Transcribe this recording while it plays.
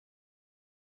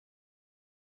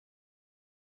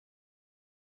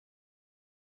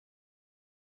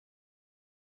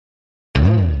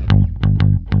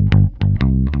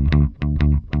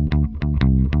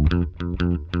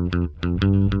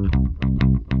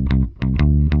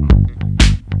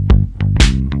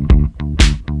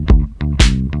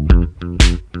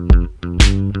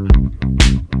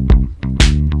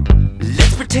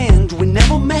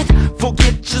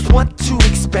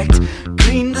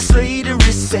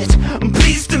it. I'm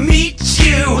pleased to meet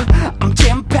you. I'm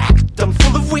jam-packed, I'm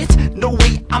full of wit. No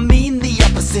way, I mean the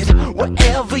opposite.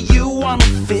 Wherever you wanna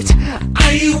fit,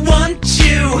 I want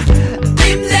you. I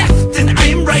am left and I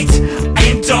am right. I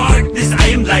am darkness, I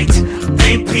am light. I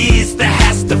am peace that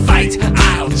has to fight.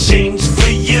 I'll change for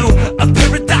you. A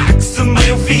paradox on my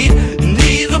own feet.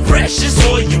 Neither precious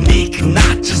or unique.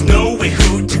 Not just knowing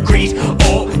who to greet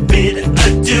or bid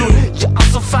adieu. You're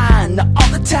also fine all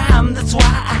the time. That's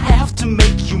why I have to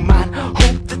make you mine.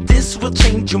 Hope that this will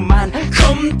change your mind.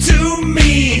 Come to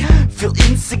me. Feel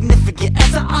insignificant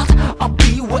as I ought. I'll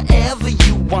be wherever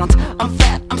you want. I'm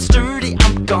fat, I'm sturdy,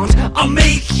 I'm gaunt. I'll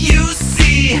make you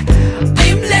see. I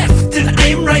am left and I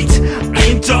am right. I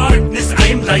am darkness, I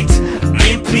am light. I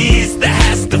am peace that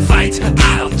has to fight.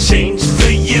 I'll change for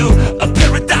you. A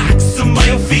paradox on my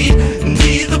own feet.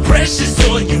 Neither precious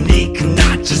or unique.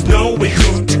 Not just knowing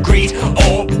who to greet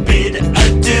or bid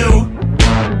adieu.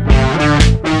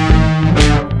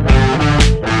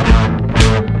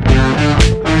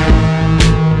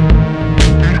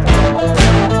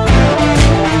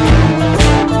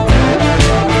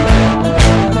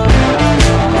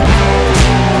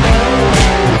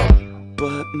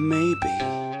 But maybe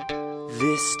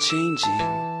this changing,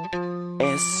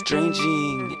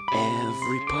 estranging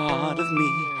every part of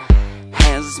me,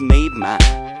 has made my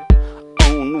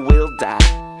own will die.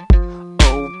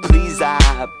 Oh,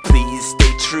 please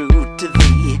stay true to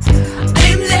thee. I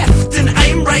am left and I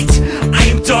am right. I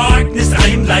am darkness, I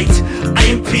am light. I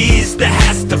am peace that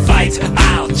has to fight.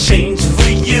 I'll change for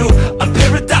you.